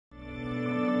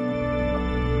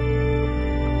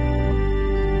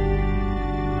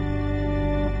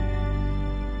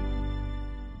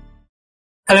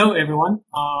Hello, everyone.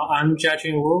 I'm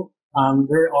Jiajun. I'm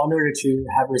very honored to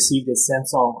have received the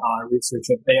Samsung AI Research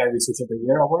of the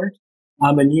Year award.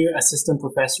 I'm a new assistant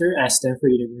professor at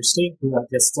Stanford University who have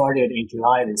just started in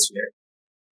July this year.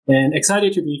 And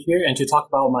excited to be here and to talk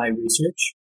about my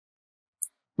research.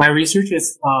 My research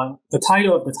is, the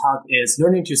title of the talk is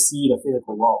Learning to See the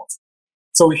Physical World.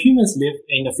 So humans live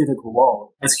in the physical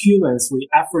world. As humans, we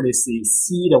effortlessly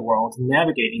see the world,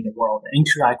 navigate in the world, and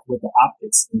interact with the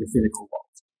objects in the physical world.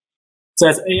 So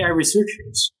as AI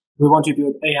researchers, we want to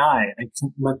build AI and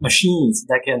machines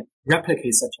that can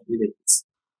replicate such abilities.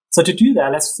 So to do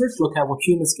that, let's first look at what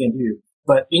humans can do.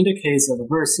 But in the case of a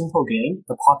very simple game,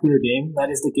 the popular game, that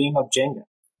is the game of Jenga.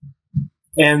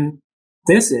 And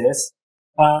this is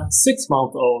a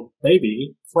 6-month-old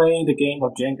baby playing the game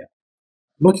of Jenga.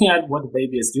 Looking at what the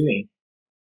baby is doing,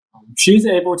 she's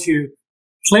able to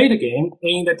play the game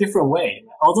in a different way.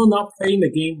 Although not playing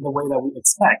the game the way that we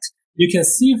expect, you can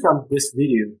see from this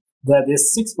video that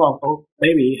this 6-month-old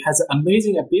baby has an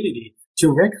amazing ability to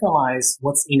recognize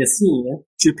what's in the scene,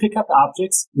 to pick up the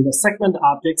objects, segment the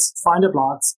objects, find the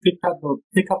blocks, pick up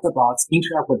the blocks,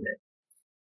 interact with it.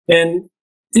 And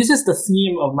this is the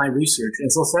theme of my research.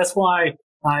 And so that's why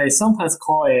I sometimes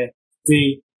call it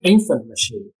the infant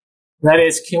machine. That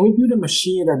is, can we build a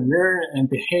machine that learn and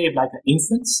behave like an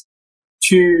infant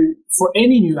for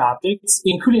any new objects,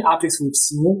 including objects we've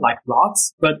seen like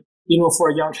blocks, but for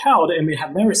a young child, it may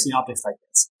have never seen objects like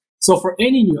this. So for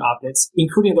any new objects,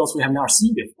 including those we have not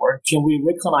seen before, can we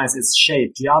recognize its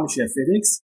shape, geometry, and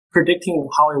physics, predicting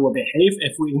how it will behave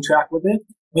if we interact with it,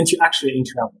 and to actually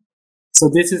interact with it. So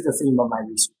this is the theme of my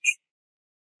research.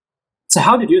 So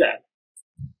how to do that?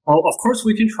 Well, of course,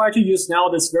 we can try to use now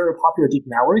this very popular deep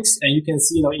networks, and you can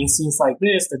see, in scenes like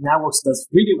this, the networks does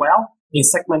really well in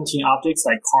segmenting objects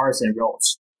like cars and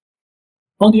roads.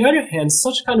 On the other hand,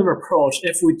 such kind of approach,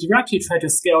 if we directly try to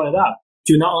scale it up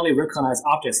to not only recognize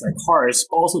objects like cars,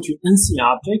 but also to unseen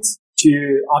objects,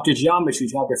 to object geometry,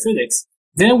 to object physics,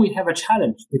 then we have a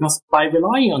challenge because by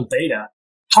relying on data,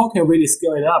 how can we really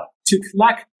scale it up to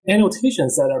collect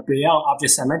annotations that are beyond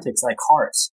object semantics like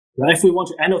cars? Right? If we want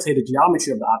to annotate the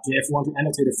geometry of the object, if we want to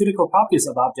annotate the physical properties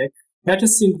of the object, that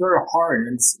just seems very hard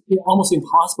and it's almost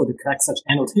impossible to collect such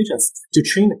annotations to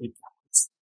train the deep networks.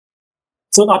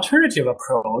 So the alternative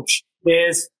approach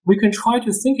is we can try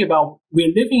to think about we're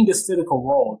living in this physical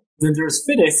world, then there's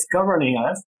physics governing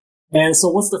us, and so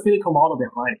what's the physical model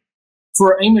behind it?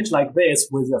 For an image like this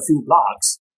with a few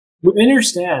blocks, we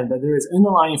understand that there is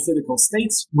underlying physical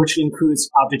states, which includes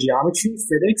object geometry,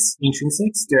 physics,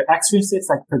 intrinsics, there are extrinsics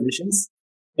like positions,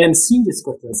 and scene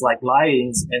descriptors like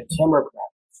lightings and camera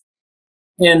parameters.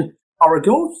 And our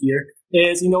goal here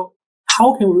is,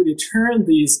 how can we really turn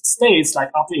these states like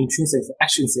object intrinsics and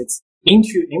extrinsics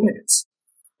into images?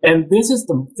 And this is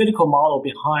the physical model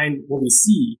behind what we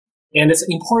see. And it's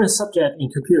an important subject in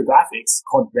computer graphics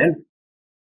called rendering.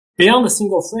 Beyond a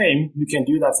single frame, you can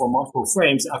do that for multiple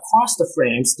frames. Across the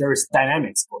frames, there is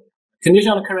dynamics for it.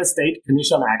 Condition on the current state,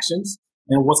 condition on actions,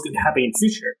 and what's going to happen in the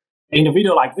future. In a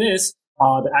video like this,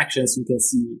 the actions you can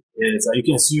see is, you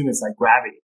can assume it's like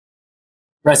gravity.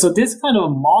 Right, so this kind of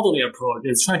modeling approach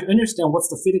is trying to understand what's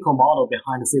the physical model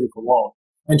behind the physical world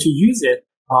and to use it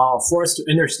for us to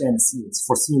understand the scenes,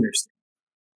 for scene understanding.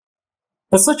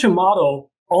 But such a model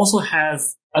also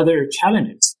has other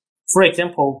challenges. For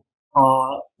example,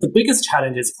 the biggest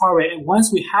challenge is probably once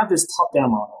we have this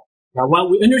top-down model. Now, when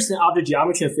we understand object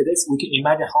geometry and physics, we can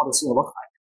imagine how the scene will look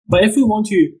like. But if we want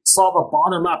to solve a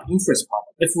bottom-up inference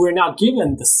problem, if we're not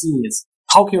given the scenes,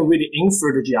 how can we really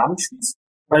infer the geometries?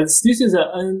 Right? This is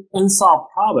an unsolved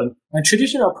problem, and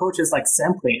traditional approaches like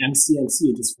sampling and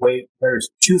CMC just they're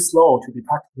too slow to be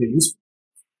practically useful.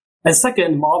 And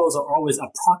second, models are always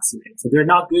approximate, so they're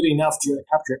not good enough to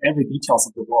capture every details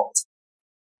of the world.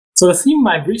 So the theme of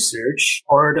my research,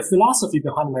 or the philosophy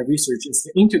behind my research, is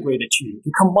to integrate the two,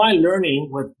 to combine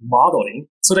learning with modeling,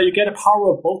 so that you get the power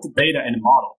of both the data and the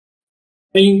model.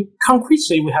 And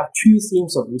concretely, we have two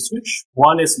themes of research.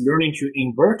 One is learning to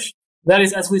invert. That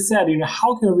is, as we said,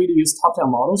 how can we really use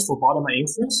top-down models for bottom-up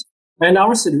inference? And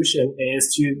our solution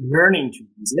is to learning to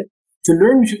use it, to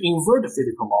learn to invert the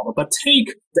physical model, but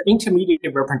take the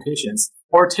intermediate representations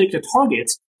or take the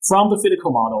targets from the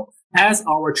physical model as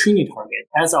our training target,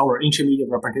 as our intermediate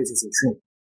representations of training.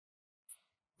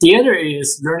 The other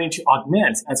is learning to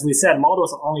augment. As we said,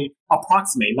 models are only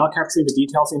approximate, not capturing the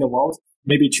details in the world,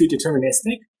 maybe too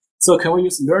deterministic. So can we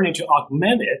use learning to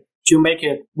augment it to make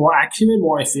it more accurate,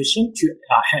 more efficient, to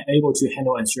able to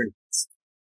handle uncertainties?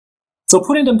 So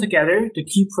putting them together, the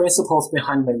key principles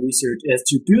behind my research is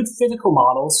to build physical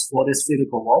models for these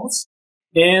physical worlds,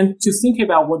 and to think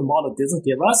about what the model doesn't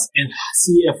give us and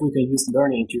see if we can use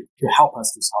learning to help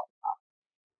us to solve it.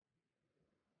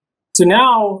 So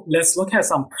now let's look at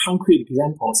some concrete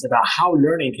examples about how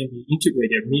learning can be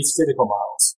integrated with physical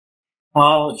models.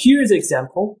 Here is an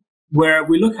example where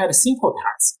we look at a simple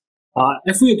task.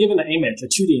 If we are given an image, a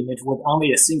 2D image with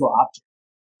only a single object,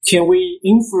 can we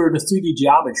infer the 3D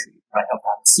geometry, right, of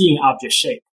that, seeing object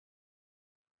shape?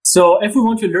 So if we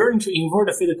want to learn to invert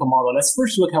a physical model, let's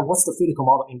first look at what's the physical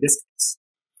model in this case.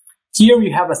 Here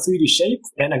you have a 3D shape,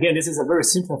 and again, this is a very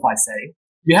simplified setting.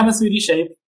 You have a 3D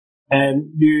shape, and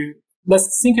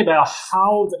let's think about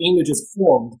how the image is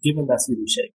formed given that 3D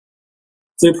shape.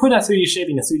 So you put that 3D shape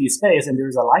in a 3D space, and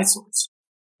there's a light source.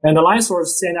 And the light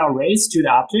source sends out rays to the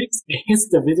object. It hits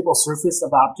the visible surface of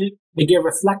the object. It gets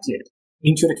reflected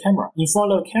into the camera. In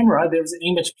front of the camera, there's an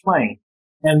image plane.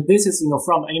 And this is,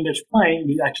 from the image plane,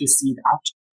 you actually see the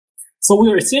object. So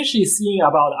we're essentially seeing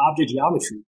about object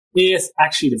geometry is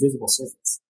actually the visible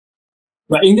surface.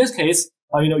 But in this case,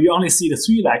 you only see the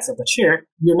 3 legs of the chair.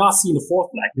 You're not seeing the 4th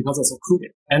leg because it's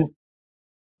occluded. And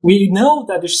we know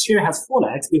that the chair has 4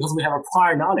 legs because we have a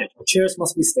prior knowledge. The chairs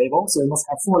must be stable, so it must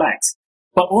have 4 legs.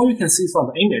 But all you can see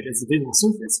from the image is the visible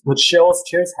surface, which shows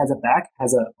chairs has a back,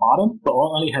 has a bottom, but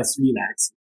only has 3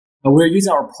 legs. And we're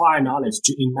using our prior knowledge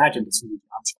to imagine the 3D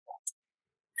geometry.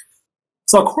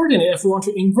 So accordingly, if we want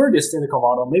to invert this physical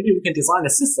model, maybe we can design a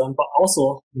system, but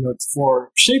also,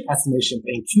 for shape estimation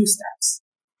in 2 steps.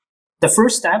 The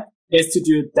first step is to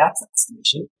do depth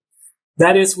estimation.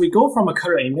 That is, we go from a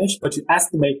color image, but to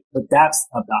estimate the depth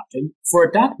of the object. For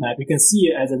a depth map, you can see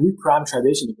it as a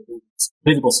reparameterization of the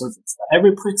visible surface.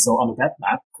 Every pixel on the depth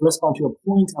map corresponds to a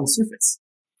point on the surface.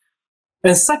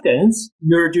 And second,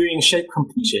 you're doing shape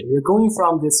completion. You're going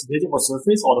from this visible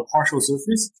surface or the partial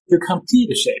surface to complete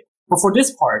the shape. But for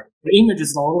this part, the image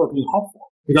is no longer being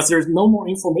helpful because there's no more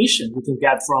information you can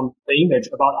get from the image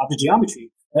about object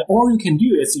geometry. And all you can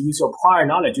do is to use your prior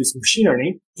knowledge, use machine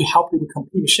learning to help you to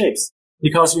complete the shapes.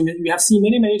 Because you have seen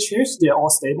many chairs, they're all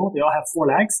stable, they all have 4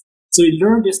 legs. So you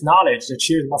learn this knowledge that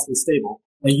chairs must be stable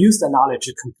and use that knowledge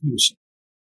to complete the shape.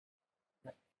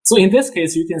 So in this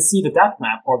case, you can see the depth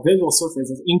map or visual surface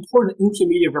is important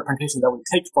intermediate representation that we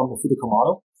take from the physical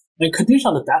model. And condition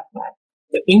on the depth map,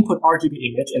 the input RGB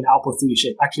image and output 3D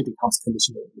shape actually becomes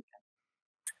conditional again.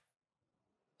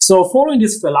 So following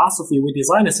this philosophy, we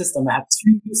designed a system that had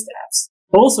 2 steps.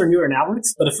 Both are neural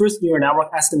networks, but the first neural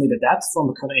network estimates the depth from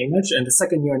the color image, and the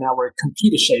second neural network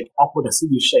compute the shape, output the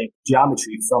 3D shape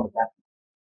geometry from the depth.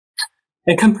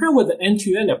 And compared with the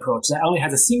end-to-end approach that only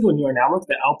has a single neural network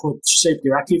that outputs shape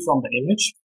directly from the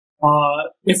image,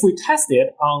 if we test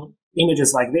it on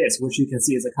images like this, which you can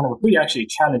see is a kind of a pretty actually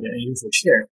challenging and unusual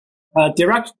chair,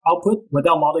 direct output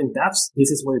without modeling depth, this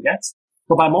is what you get.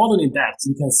 But by modeling depth,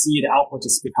 you can see the output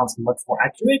just becomes much more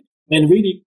accurate and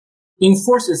really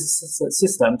enforces the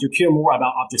system to care more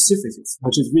about object surfaces,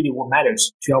 which is really what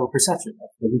matters to our perception of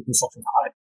the reconstruction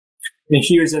time. And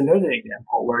here's another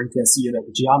example where you can see that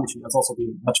the geometry has also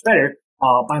been much better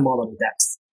by modeling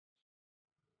depth.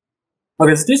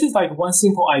 Okay, so this is like one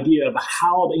simple idea of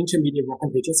how the intermediate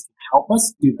representations can help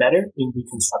us do better in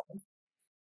reconstruction.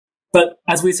 But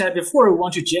as we said before, we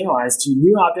want to generalize to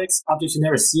new objects you've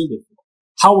never seen before.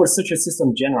 How would such a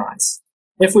system generalize?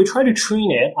 If we try to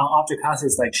train it on object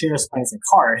classes like chairs, planes, and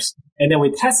cars, and then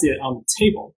we test it on the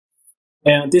table,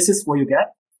 and this is what you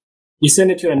get. You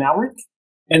send it to a network,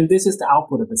 and this is the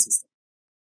output of the system.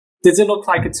 Does it look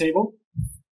like a table?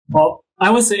 Well,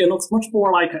 I would say it looks much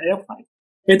more like an airplane.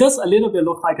 It does a little bit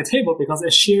look like a table because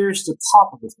it shares the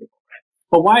top of the table, right?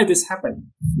 But why did this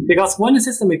happen? Because when the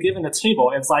system is given a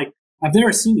table, it's like, I've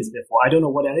never seen this before. I don't know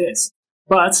what that is.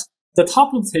 But the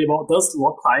top of the table does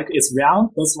look like it's round,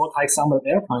 does look like some of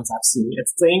the airplanes I've seen.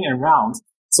 It's thin and round.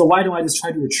 So why don't I just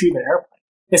try to retrieve an airplane?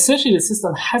 Essentially, the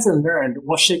system hasn't learned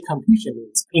what shape completion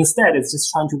means. Instead, it's just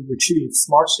trying to retrieve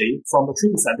smart shape from the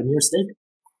training set, the nearest data.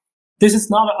 This is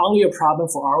not only a problem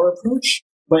for our approach,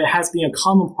 but it has been a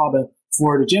common problem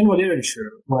for the general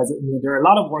literature. There are a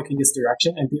lot of work in this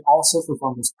direction, and they all suffer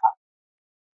from this problem.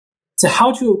 So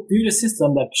how to build a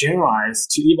system that generalizes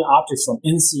to even objects from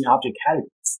unseen object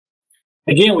categories?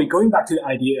 Again, we're going back to the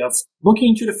idea of looking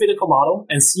into the physical model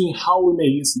and seeing how we may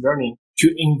use learning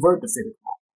to invert the physical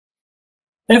model.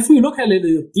 If we look a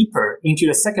little deeper into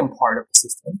the second part of the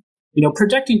system,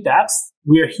 projecting depths,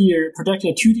 we are here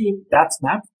projecting a 2D depth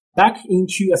map back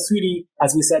into a 3D,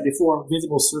 as we said before,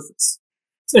 visible surface.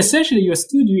 So essentially, you're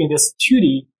still doing this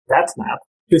 2D depth map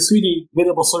to 3D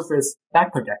visible surface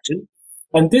back projection.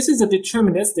 And this is a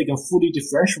deterministic and fully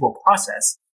differentiable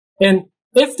process. And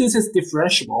if this is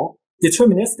differentiable,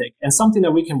 deterministic, and something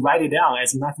that we can write it down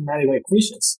as mathematical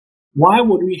equations, why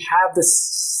would we have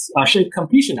this shape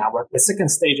completion network, the second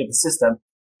stage of the system,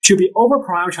 to be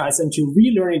over-parameterized and to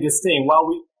relearning this thing while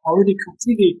we already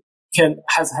completely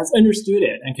has understood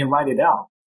it and can write it down?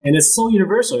 And it's so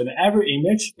universal that every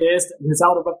image is the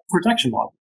result of a projection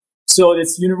model. So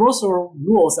it's universal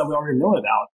rules that we already know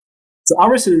about. So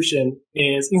our solution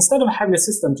is, instead of having the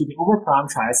system to be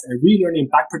over-parameterized and relearning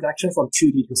back projection from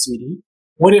 2D to 3D,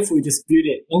 what if we just build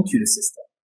it into the system?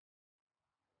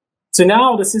 So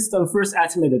now the system first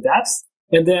estimates the depth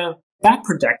and then back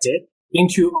project it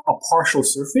into a partial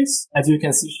surface, as you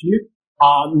can see here.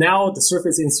 Now the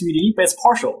surface is in 3D, but it's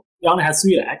partial. It only has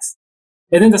 3 legs.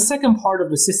 And then the second part of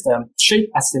the system, shape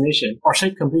estimation or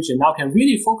shape completion, now can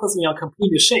really focus on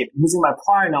complete the shape using my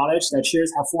prior knowledge that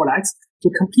chairs have 4 legs to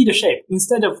complete the shape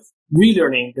instead of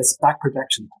relearning this back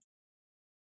projection.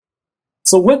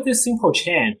 So with this simple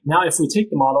chain, now if we take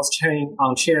the models training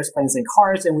on chairs, planes, and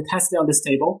cars, and we test it on this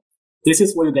table, this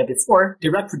is what you get before,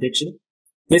 direct prediction.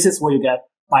 This is what you get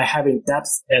by having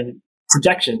depth and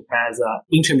projection as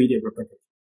intermediate representation.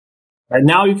 Right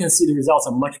now you can see the results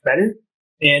are much better,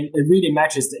 and it really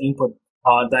matches the input.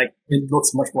 That it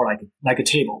looks much more like a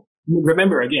table.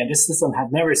 Remember, again, this system has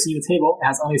never seen a table; it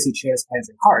has only seen chairs, planes,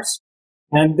 and cars.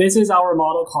 And this is our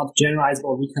model called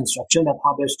generalizable reconstruction that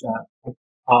published,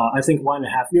 I think 1.5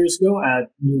 years ago at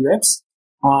New Rips,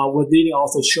 with leading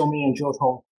authors Xiaoming and Zhou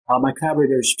Tong, my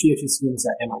collaborators, PhD students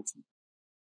at MIT.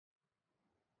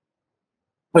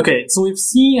 Okay, so we've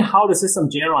seen how the system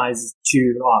generalizes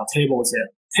to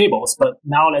tables, but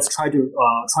now let's try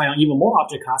on even more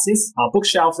object classes,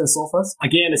 bookshelves and sofas.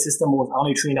 Again, the system was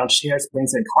only trained on chairs,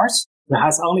 planes, and cars. It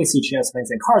has only seen chairs,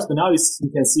 planes, and cars, but now you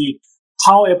can see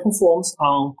how it performs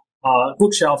on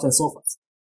bookshelves and sofas.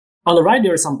 On the right,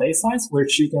 there are some baselines,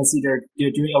 which you can see they're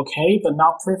doing okay, but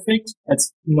not perfect.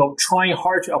 It's trying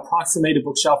hard to approximate the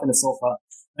bookshelf and the sofa,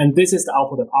 and this is the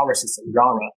output of our system,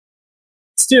 Rara.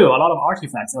 Still, a lot of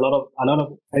artifacts, a lot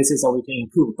of places that we can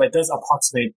improve, but it does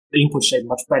approximate the input shape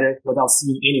much better without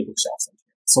seeing any bookshelves and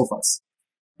sofas.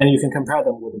 And you can compare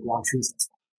them with the ground truths as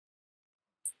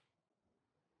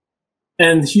well.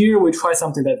 And here we try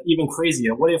something that's even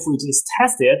crazier. What if we just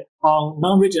test it on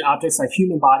non-rigid objects like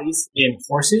human bodies and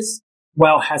horses,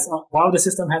 while the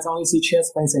system has only seen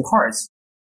chairs, planes, and cars?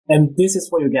 And this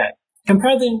is what you get.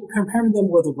 Comparing them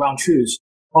with the ground truths.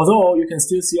 Although you can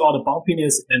still see all the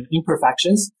bumpiness and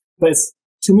imperfections, but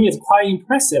to me, it's quite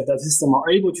impressive that the system are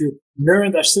able to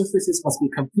learn that surfaces must be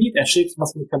complete and shapes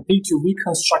must be complete to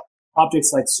reconstruct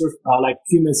objects like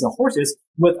humans and horses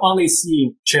with only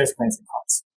seeing chairs, planes, and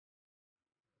cars.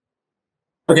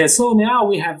 Okay, so now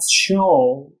we have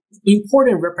shown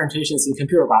important representations in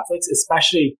computer graphics,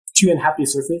 especially 2.5D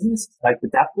surfaces, like the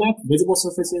depth map, visible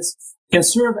surfaces, can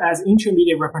serve as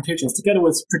intermediate representations together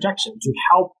with projection to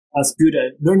help us build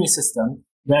a learning system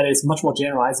that is much more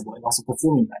generalizable and also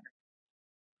performing better.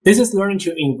 This is learning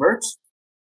to invert.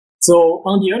 So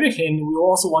on the other hand, we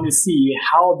also want to see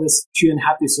how this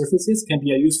 2.5D surfaces can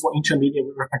be a useful intermediate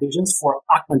representations for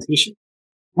augmentation.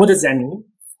 What does that mean?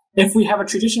 If we have a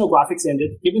traditional graphics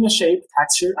engine, given a shape,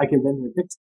 texture, I can render a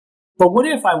picture. But what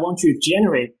if I want to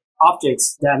generate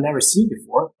objects that I've never seen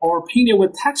before, or paint it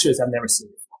with textures I've never seen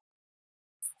before?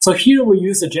 So here we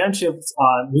use a generative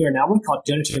neural network called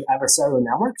generative adversarial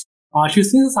network to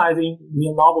synthesizing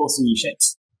novel 3D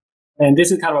shapes. And this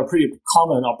is kind of a pretty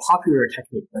common or popular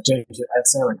technique, generative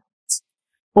adversarial networks.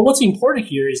 But what's important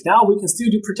here is now we can still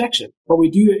do projection, but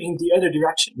we do it in the other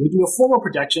direction. We do a formal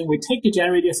projection. We take the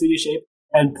generated 3D shape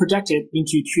and project it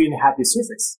into 2.5D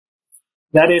surface.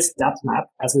 That is depth map,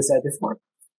 as we said before.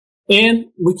 And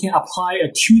we can apply a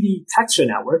 2D texture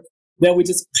network. Then we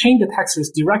just paint the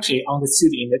textures directly on the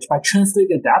 2D image by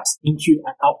translating the depth into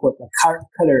an output, a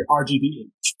color RGB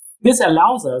image. This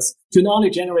allows us to not only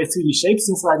generate 3D shapes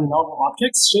synthesizing novel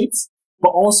objects, shapes, but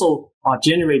also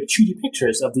generate 2D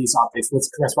pictures of these objects with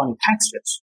corresponding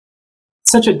textures.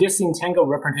 Such a disentangled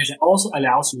representation also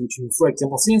allows you to, for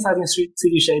example, synthesizing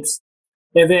 3D shapes,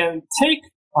 and then take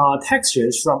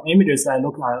textures from images that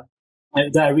look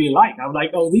that I really like. I'm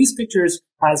like, oh, these pictures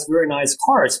has very nice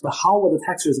cars, but how will the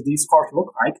textures of these cars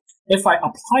look like if I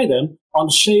apply them on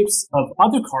the shapes of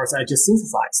other cars I just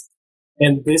synthesized?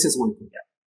 And this is what you can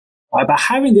get. By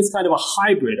having this kind of a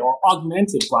hybrid or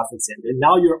augmented graphics engine,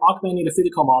 now you're augmenting the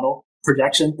physical model,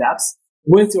 projection, depths,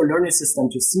 with your learning system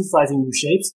to synthesizing new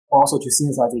shapes, or also to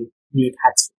synthesizing new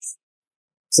textures.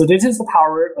 So this is the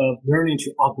power of learning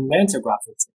to augment a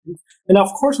graphics engine. And of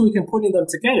course, we can put them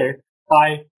together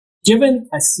by, given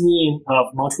a scene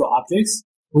of multiple objects,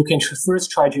 we can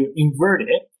first try to invert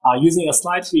it using a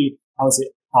slightly,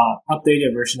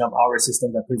 updated version of our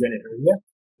system that I presented earlier.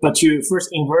 but to first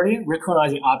invert it,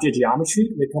 recognizing object geometry,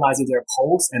 recognizing their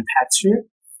pose and texture.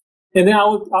 And then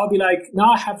I'll be like,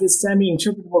 now I have this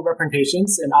semi-interpretable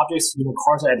representations and objects,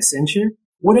 cars are at the center.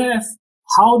 What if,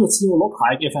 how the scene will look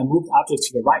like if I move the object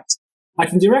to the right? I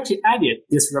can directly edit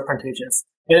these representations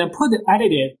and then put the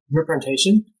edited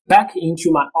representation back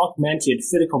into my augmented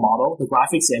physical model, the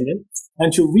graphics engine,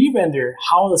 and to re-render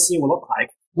how the scene will look like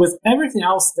with everything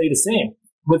else stay the same,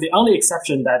 with the only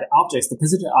exception that the objects, the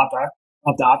position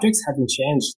of the objects have been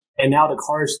changed, and now the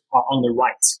cars are on the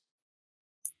right.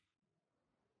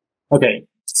 Okay,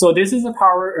 so this is the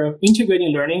power of integrating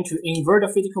learning to invert a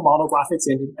physical model graphics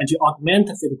engine and to augment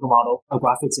the physical model of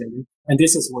graphics engine. And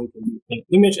this is what we can do in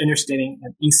image understanding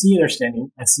and in scene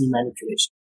understanding and scene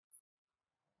manipulation.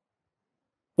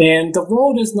 And the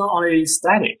world is not only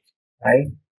static, right?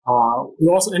 We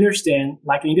also understand,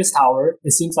 like in this tower,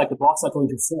 it seems like the blocks are going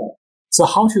to fall. So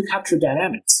how to capture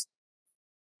dynamics?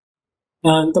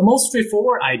 And the most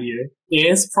straightforward idea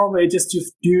is probably just to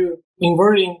do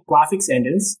inverting graphics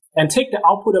engines and take the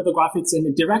output of the graphics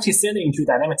engine directly send it into a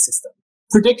dynamic system,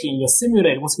 predicting you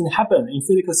simulate what's going to happen in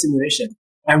physical simulation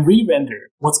and re-render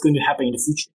what's going to happen in the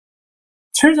future.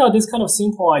 Turns out this kind of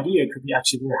simple idea could be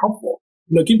actually very helpful.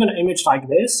 Given an image like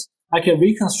this, I can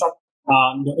reconstruct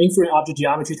inferring object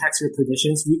geometry, texture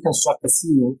positions, reconstruct the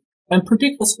scene, and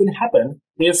predict what's going to happen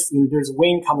if there's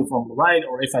wind coming from the right,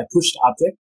 or if I push the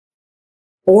object.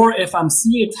 Or if I'm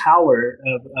seeing a tower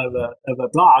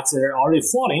of blocks that are already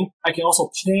falling, I can also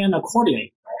plan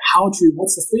accordingly, right?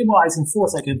 What's the stabilizing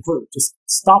force I can put to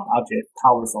stop object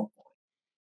tower from falling.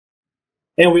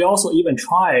 And we also even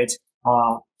tried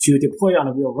to deploy on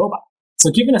a real robot.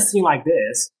 So given a scene like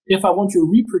this, if I want to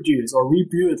reproduce or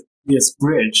rebuild this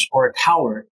bridge or a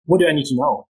tower, what do I need to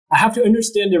know? I have to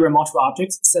understand there are multiple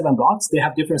objects, 7 blocks. They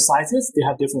have different sizes. They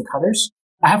have different colors.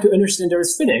 I have to understand there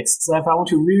is physics. So if I want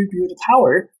to rebuild a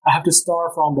tower, I have to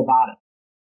start from the bottom.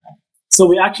 So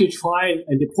we actually tried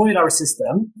and deployed our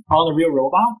system on a real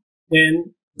robot,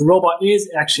 and the robot is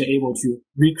actually able to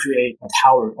recreate a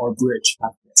tower or bridge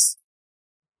like this.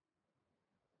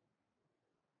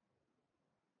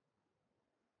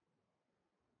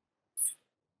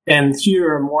 And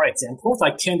here are more examples,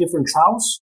 like 10 different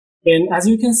trials. And as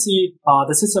you can see,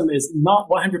 the system is not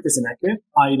 100% accurate,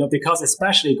 because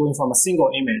especially going from a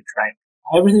single image, right?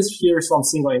 Everything here is from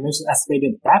single image.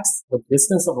 Estimated depth, the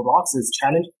distance of the blocks is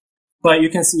challenged. But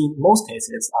you can see in most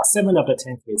cases, 7 of the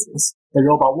 10 cases, the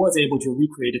robot was able to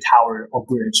recreate a tower or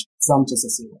bridge from just a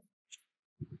single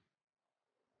image.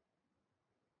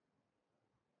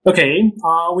 Okay,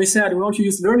 we said we want to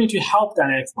use learning to help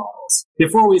dynamics models.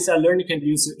 Before we said learning can be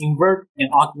used to invert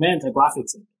and augment a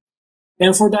graphics engine.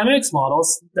 And for dynamics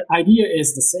models, the idea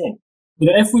is the same.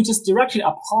 If we just directly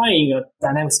applying a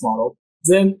dynamics model,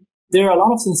 then there are a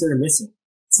lot of things that are missing.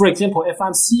 For example, if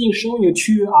I'm showing you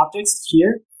 2 objects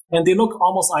here, and they look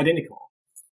almost identical,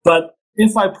 but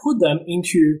if I put them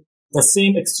into the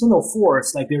same external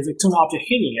force, like there's an external object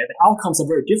hitting it, the outcomes are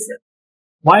very different.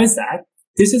 Why is that?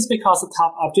 This is because the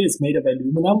top object is made of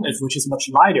aluminum, which is much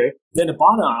lighter than the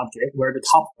bottom object, where the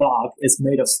top block is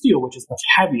made of steel, which is much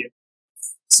heavier.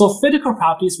 So physical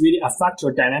properties really affect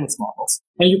your dynamics models.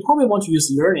 And you probably want to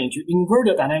use learning to invert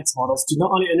your dynamics models to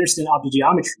not only understand object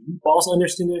geometry, but also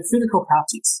understand the physical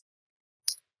properties.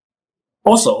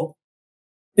 Also,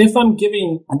 if I'm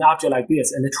giving an object like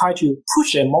this and I try to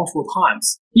push it multiple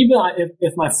times, even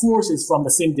if my force is from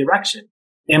the same direction,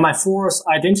 and my force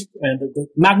the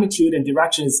magnitude and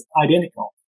direction is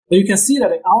identical, then you can see that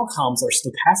the outcomes are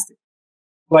stochastic.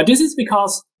 Right? This is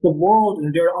because the world,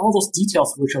 there are all those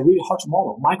details which are really hard to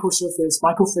model, microsurface,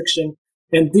 microfriction,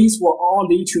 and these will all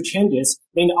lead to changes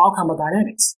in the outcome of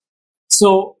dynamics.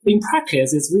 So in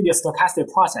practice, it's really a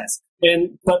stochastic process.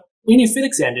 But any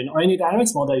physics engine or any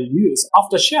dynamics model you use off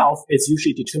the shelf is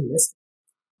usually deterministic.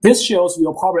 This shows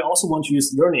you'll probably also want to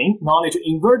use learning not only to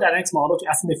invert dynamics model to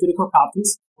estimate physical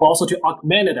properties, but also to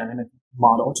augment the dynamic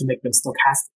model to make them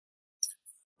stochastic.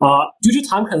 Due to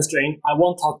time constraint, I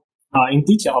won't talk in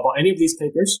detail about any of these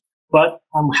papers, but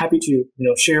I'm happy to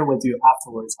share with you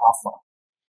afterwards offline.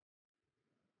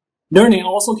 Learning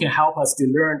also can help us to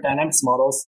learn dynamics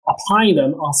models, applying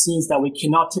them on scenes that we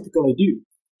cannot typically do.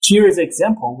 Here is an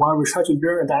example where we try to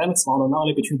learn a dynamics model not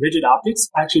only between rigid objects,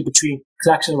 actually between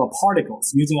collection of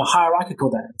particles using a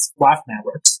hierarchical dynamics graph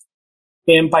networks.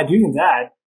 And by doing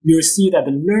that, you'll see that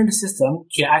the learned system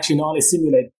can actually not only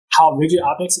simulate how rigid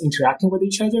objects interacting with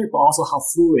each other, but also how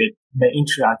fluid they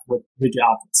interact with rigid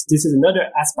objects. This is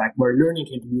another aspect where learning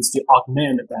can be used to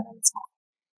augment the dynamics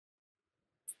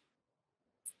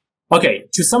model. Okay,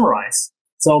 to summarize.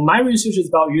 So my research is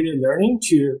about using learning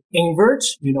to invert,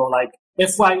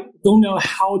 if I don't know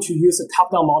how to use the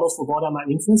top-down models for bottom-up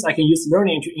inference, I can use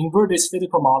learning to invert these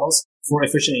physical models for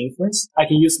efficient inference. I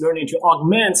can use learning to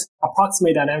augment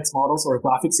approximate dynamics models or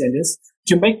graphics engines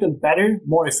to make them better,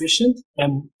 more efficient,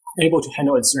 and able to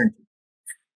handle uncertainty.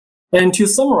 And to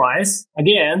summarize,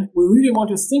 again, we really want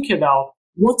to think about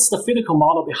what's the physical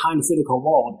model behind the physical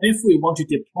world if we want to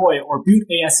deploy or build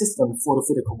AI systems for the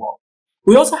physical world.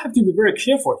 We also have to be very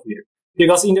careful here,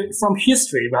 because from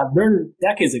history, we have learned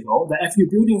decades ago that if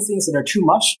you're building things that are too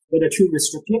much, that are too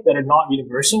restrictive, that are not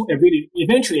universal, it really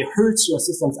eventually hurts your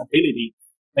system's ability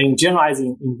in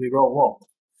generalizing in the real world.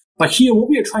 But here, what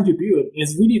we are trying to build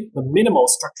is really the minimal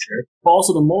structure, but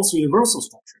also the most universal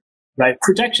structure. Right?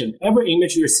 Projection. Every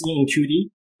image you're seeing in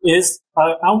 2D is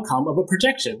an outcome of a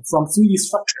projection from 3D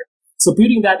structure. So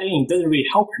building that in doesn't really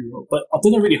help you, but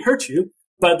doesn't really hurt you.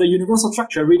 But the universal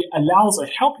structure really allows or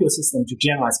help your system to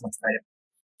generalize much better.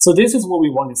 So this is what we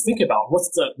want to think about. What's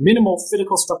the minimal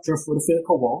physical structure for the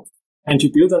physical world, and to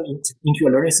build them into a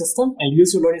learning system and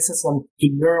use your learning system to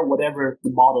learn whatever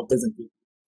the model doesn't do.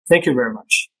 Thank you very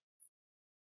much.